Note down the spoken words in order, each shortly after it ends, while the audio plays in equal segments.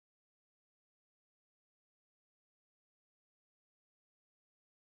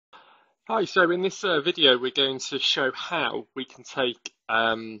Hi, so in this video we're going to show how we can take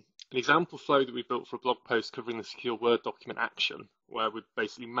an example flow that we built for a blog post covering the secure Word document action, where we're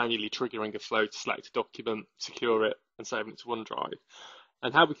basically manually triggering a flow to select a document, secure it and saving it to OneDrive,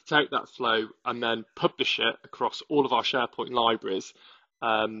 and how we can take that flow and then publish it across all of our SharePoint libraries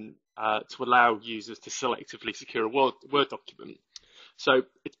to allow users to selectively secure a Word document. So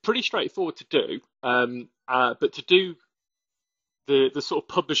it's pretty straightforward to do, but to do the sort of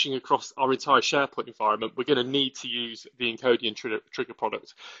publishing across our entire SharePoint environment, we're going to need to use the Encodian Trigr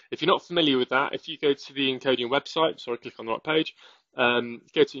product. If you're not familiar with that, if you go to the Encodian website, sorry, click on the right page, go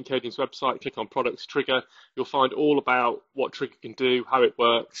to Encodian's website, click on Products Trigr, you'll find all about what Trigr can do, how it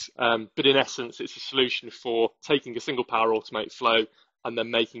works, but in essence, it's a solution for taking a single Power Automate flow and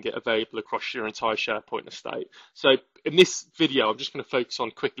then making it available across your entire SharePoint estate. So in this video, I'm just going to focus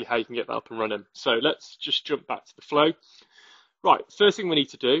on quickly how you can get that up and running. So let's just jump back to the flow. Right, first thing we need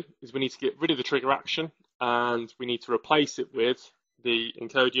to do is we need to get rid of the trigger action and we need to replace it with the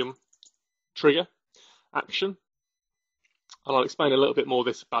Encodian Trigr action. And I'll explain a little bit more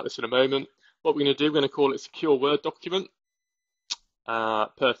about this in a moment. What we're going to do, we're going to call it Secure Word Document.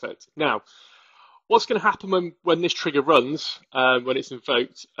 Perfect. Now, what's going to happen when this trigger runs, when it's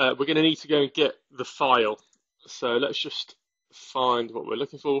invoked, we're going to need to go and get the file. So let's just find what we're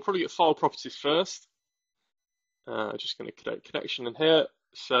looking for. We'll probably get file properties first. Just going to create connection in here.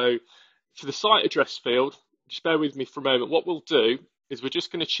 So for the site address field, just bear with me for a moment. What we'll do is we're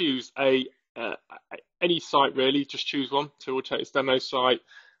just going to choose any site really, just choose one. So we'll take this demo site,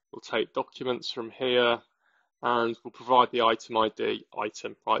 we'll take documents from here, and we'll provide the item ID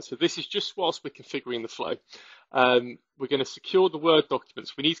item, right? So this is just whilst we're configuring the flow. We're going to secure the Word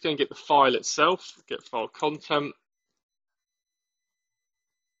documents. We need to go and get the file itself, get file content.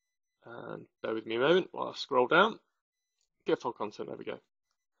 And bear with me a moment while I scroll down. Get file content, there we go.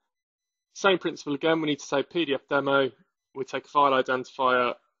 Same principle again, we need to say PDF demo. We take a file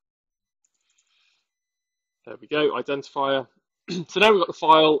identifier. There we go, identifier. So now we've got the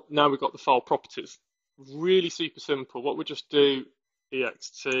file, now we've got the file properties. Really super simple. What we'll just do,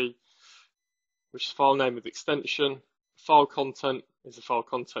 ext, which is file name with extension. File content is the file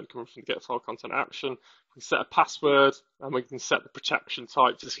content coming from the get file content action. We can set a password and we can set the protection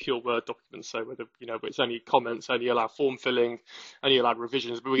type to secure Word documents. So whether it's only comments, only allow form filling, only allow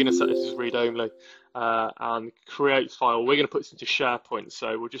revisions, but we're going to set this as read only and create file. We're going to put this into SharePoint.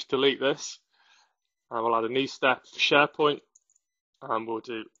 So we'll just delete this and we'll add a new step for SharePoint and we'll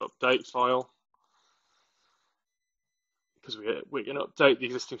do update file, because we're going to update the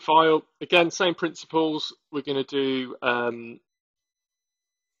existing file. Again, same principles. We're going to do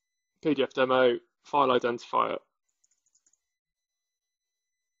PDF demo, file identifier,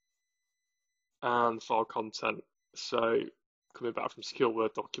 and file content. So coming back from secure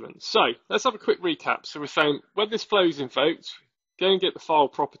Word documents. So let's have a quick recap. So we're saying when this flow is invoked, go and get the file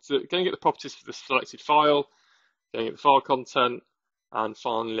property, go and get the properties for the selected file, go and get the file content, and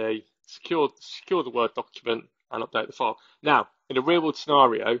finally secure the Word document and update the file. Now, in a real world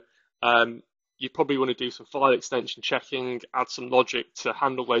scenario, you probably want to do some file extension checking, add some logic to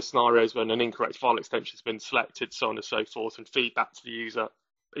handle those scenarios when an incorrect file extension has been selected, so on and so forth, and feedback to the user,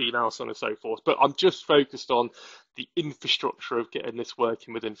 email, so on and so forth. But I'm just focused on the infrastructure of getting this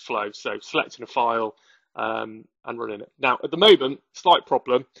working within Flow. So selecting a file and running it. Now, at the moment, slight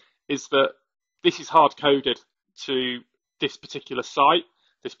problem is that this is hard coded to this particular site,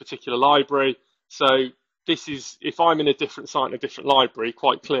 this particular library. So this is, if I'm in a different site in a different library,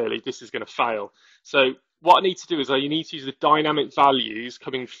 quite clearly this is going to fail. So what I need to do is you need to use the dynamic values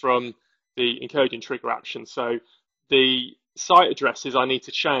coming from the Encodian Trigr action. So the site addresses I need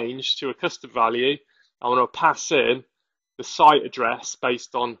to change to a custom value. I want to pass in the site address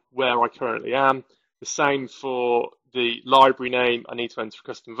based on where I currently am. The same for the library name. I need to enter a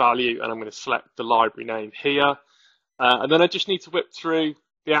custom value and I'm going to select the library name here. And then I just need to whip through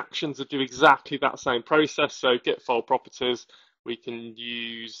the actions that do exactly that same process. So get file properties, we can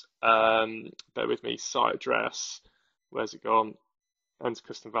use, bear with me, site address, where's it gone? Enter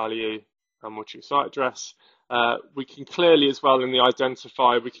custom value, and we'll choose site address. We can clearly as well in the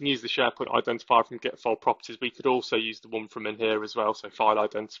identifier, we can use the SharePoint identifier from get file properties. We could also use the one from in here as well. So file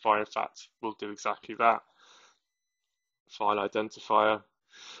identifier, in fact, will do exactly that. File identifier.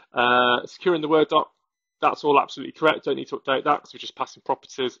 Securing the Word doc. That's all absolutely correct. Don't need to update that because we're just passing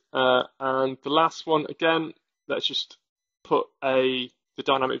properties. And the last one, again, let's just put the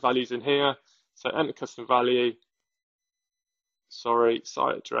dynamic values in here. So enter custom value, site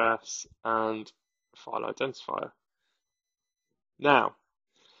address, and file identifier. Now,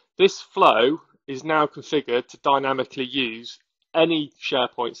 this flow is now configured to dynamically use any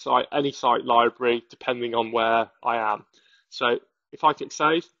SharePoint site, any site library, depending on where I am. So if I click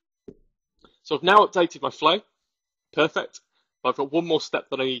save, so I've now updated my flow, perfect. I've got one more step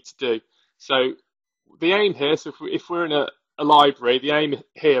that I need to do. So the aim here, so if we're in a library, the aim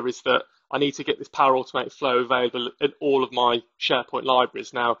here is that I need to get this Power Automate flow available in all of my SharePoint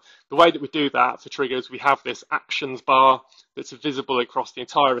libraries. Now, the way that we do that for triggers, we have this actions bar that's visible across the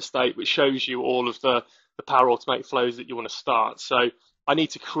entire estate, which shows you all of the Power Automate flows that you want to start. So I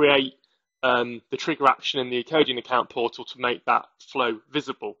need to create the trigger action in the Encodian account portal to make that flow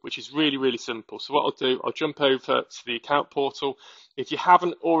visible, which is really, really simple. So what I'll do, I'll jump over to the account portal. If you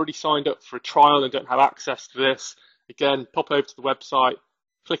haven't already signed up for a trial and don't have access to this, again, pop over to the website,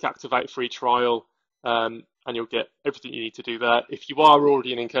 click activate free trial, and you'll get everything you need to do there. If you are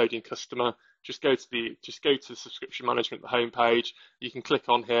already an Encodian customer, just go to the subscription management, the homepage. You can click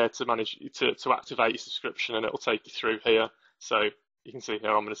on here to activate your subscription, and it'll take you through here. So you can see here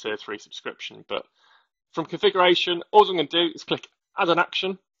I'm going to tier 3 subscription. But from configuration, all I'm going to do is click add an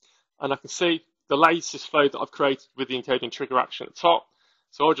action, and I can see the latest flow that I've created with the Encodian Trigr action at the top.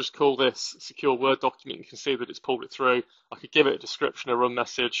 So I'll just call this Secure Word Document. You can see that it's pulled it through. I could give it a description, a run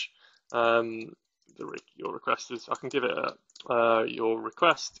message. Your request is, I can give it your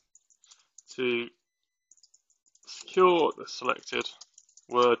request to secure the selected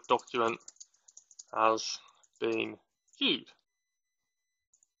Word document has been viewed.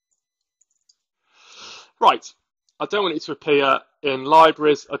 Right, I don't want it to appear in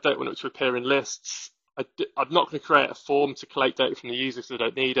libraries. I don't want it to appear in lists. I'm not going to create a form to collect data from the users if they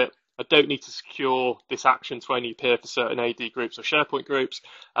don't need it. I don't need to secure this action to only appear for certain AD groups or SharePoint groups,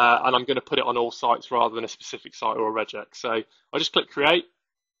 and I'm going to put it on all sites rather than a specific site or a regex. So I just click create,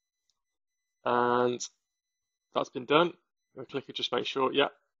 and that's been done. I click it, just make sure, yeah,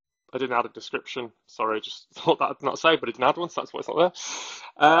 I didn't add a description. Sorry, I just thought that I'd not say, but I didn't add one, so that's why it's not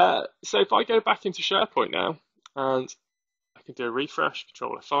there. So if I go back into SharePoint now, and I can do a refresh,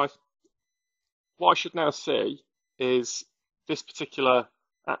 Control F5, what I should now see is this particular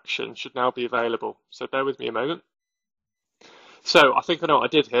action should now be available. So bear with me a moment. So I think I know what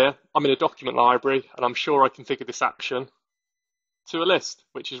I did here. I'm in a document library, and I'm sure I configured this action to a list,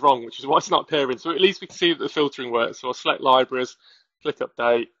 which is wrong, which is why it's not appearing. So at least we can see that the filtering works. So I'll select libraries, click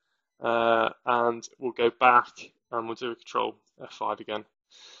update, and we'll go back and we'll do a Control F5 again.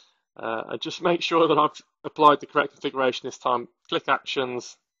 And just make sure that I've applied the correct configuration this time. Click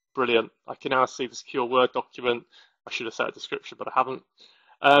actions. Brilliant. I can now see the secure Word document. I should have set a description, but I haven't.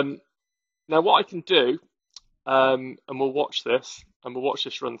 Now what I can do, and we'll watch this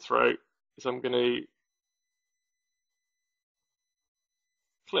run through, is I'm going to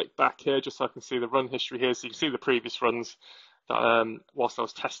click back here just so I can see the run history here. So you can see the previous runs that, whilst I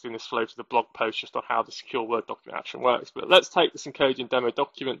was testing this flow to the blog post just on how the secure Word document action works. But let's take this Encodian demo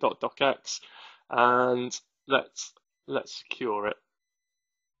document.docx and let's secure it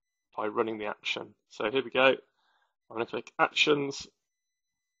by running the action. So here we go. I'm going to click actions,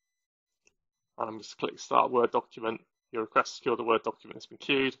 and I'm just click start Word document. Your request to secure the Word document has been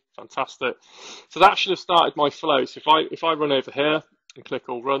queued. Fantastic. So that should have started my flow. So if I run over here and click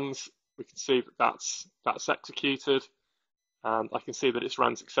all runs, we can see that that's executed. And I can see that it's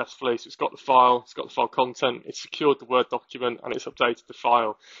ran successfully. So it's got the file content, it's secured the Word document, and it's updated the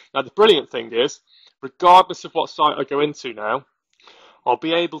file. Now the brilliant thing is, regardless of what site I go into now, I'll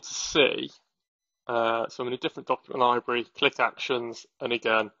be able to see, so I'm in a different document library, click actions, and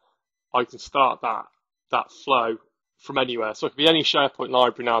again, I can start that flow from anywhere. So it could be any SharePoint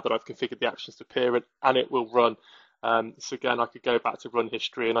library now that I've configured the actions to appear in, and it will run. So again, I could go back to run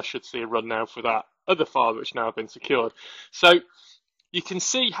history, and I should see a run now for that other file which now been secured. So you can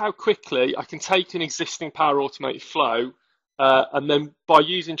see how quickly I can take an existing Power Automate flow, and then by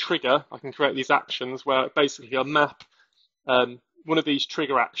using Trigr, I can create these actions where basically I map one of these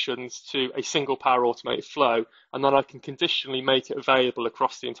trigger actions to a single Power Automate flow, and then I can conditionally make it available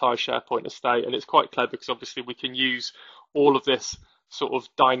across the entire SharePoint estate. And it's quite clever because obviously we can use all of this sort of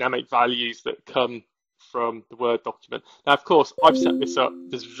dynamic values that come from the Word document. Now, of course, I've set this up.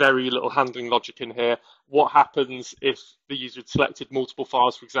 There's very little handling logic in here. What happens if the user had selected multiple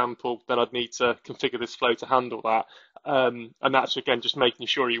files, for example, then I'd need to configure this flow to handle that. And that's, again, just making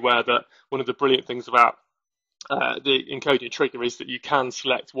sure you're aware that one of the brilliant things about the Encodian Trigr is that you can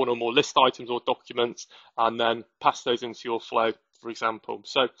select one or more list items or documents and then pass those into your flow, for example.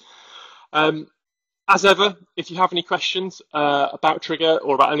 So as ever, if you have any questions about Trigr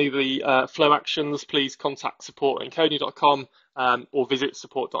or about any of the flow actions, please contact support@encodian.com or visit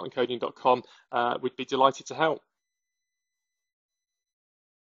support.encodian.com. We'd be delighted to help.